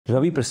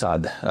Ravi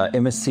Prasad,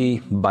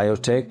 MSc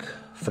Biotech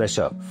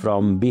fresher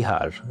from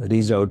Bihar,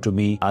 reached out to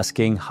me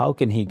asking how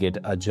can he get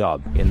a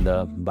job in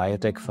the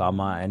biotech,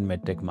 pharma and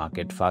medtech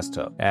market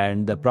faster.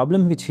 And the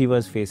problem which he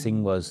was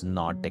facing was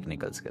not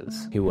technical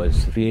skills. He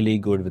was really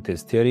good with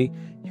his theory.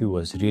 He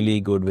was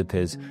really good with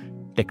his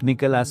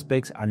technical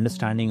aspects,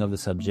 understanding of the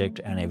subject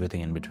and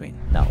everything in between.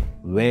 Now,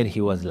 where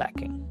he was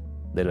lacking.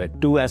 There were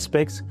two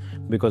aspects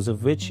because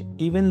of which,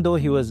 even though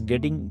he was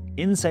getting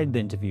inside the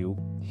interview,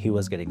 he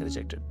was getting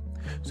rejected.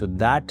 So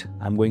that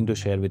I'm going to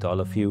share with all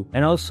of you,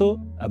 and also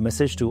a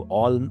message to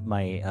all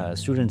my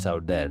students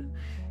out there.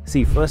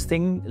 See, first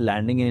thing,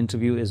 landing an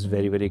interview is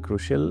very, very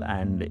crucial.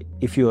 And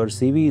if your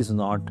CV is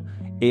not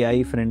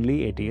AI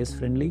friendly, ATS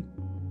friendly,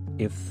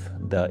 if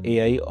the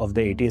AI of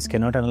the ATS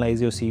cannot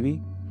analyze your CV,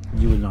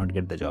 you will not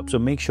get the job. So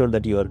make sure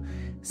that your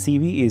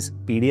CV is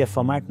PDF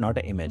format, not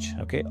an image,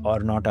 okay, or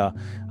not a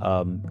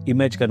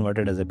image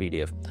converted as a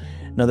PDF.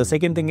 Now, the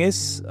second thing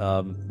is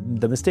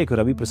the mistake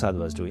Ravi Prasad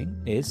was doing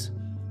is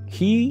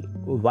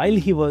while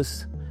he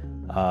was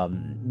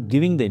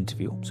giving the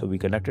interview, so we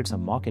conducted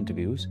some mock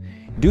interviews.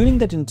 During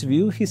that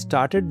interview, he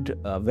started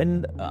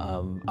when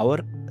our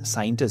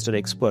scientist or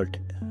expert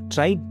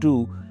tried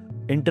to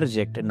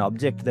interject and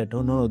object that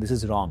no, this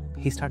is wrong.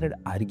 He started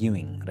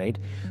arguing, right?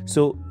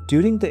 So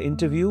during the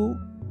interview,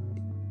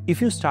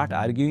 if you start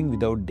arguing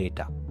without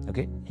data,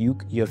 okay,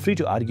 you're free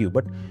to argue,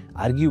 but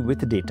argue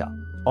with data,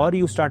 or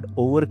you start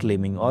over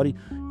claiming, or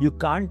you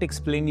can't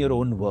explain your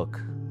own work.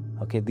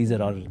 Okay, these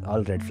are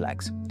all red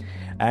flags.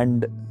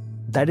 And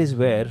that is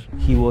where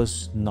he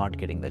was not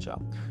getting the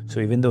job. So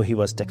even though he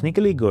was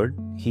technically good,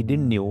 he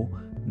didn't know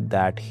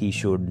that he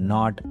should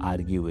not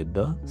argue with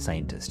the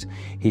scientist.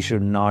 He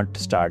should not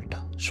start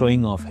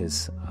showing off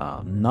his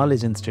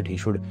knowledge. Instead, he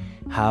should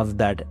have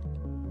that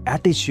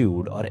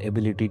attitude or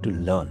ability to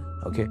learn.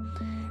 Okay.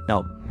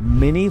 Now,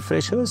 many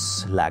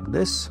freshers lack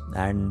this,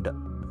 and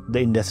the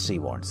industry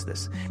wants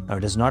this. Now,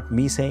 it is not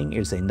me saying,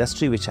 it's the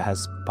industry which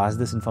has passed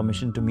this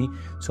information to me.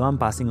 So I'm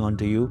passing on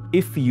to you.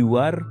 If you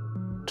are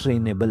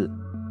trainable,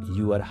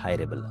 you are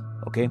hireable.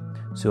 Okay.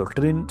 So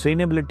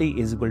trainability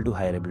is equal to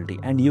hireability.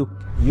 And you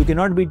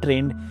cannot be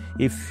trained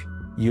if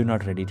you're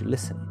not ready to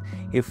listen.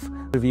 If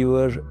the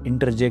reviewer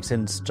interjects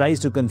and tries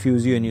to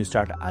confuse you and you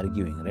start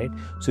arguing, right?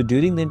 So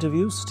during the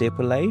interview, stay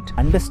polite,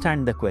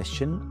 understand the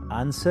question,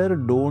 answer,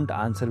 don't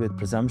answer with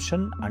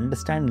presumption,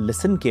 understand,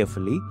 listen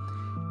carefully.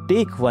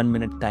 Take 1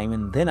 minute time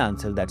and then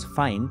answer, that's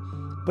fine.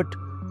 But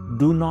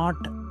do not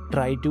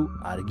try to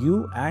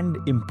argue, and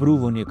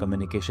improve on your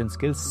communication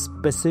skills,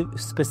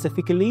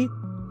 specifically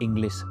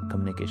English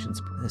communication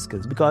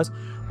skills, because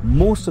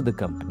most of the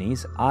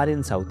companies are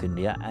in South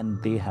India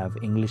and they have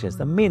English as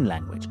the main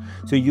language.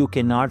 So you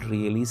cannot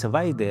really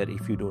survive there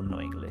if you don't know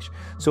English.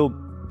 So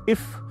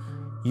if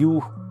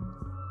you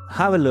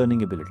have a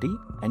learning ability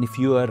and if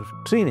you are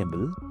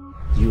trainable,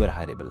 you are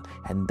hireable.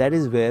 And that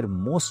is where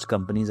most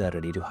companies are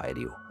ready to hire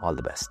you. All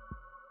the best.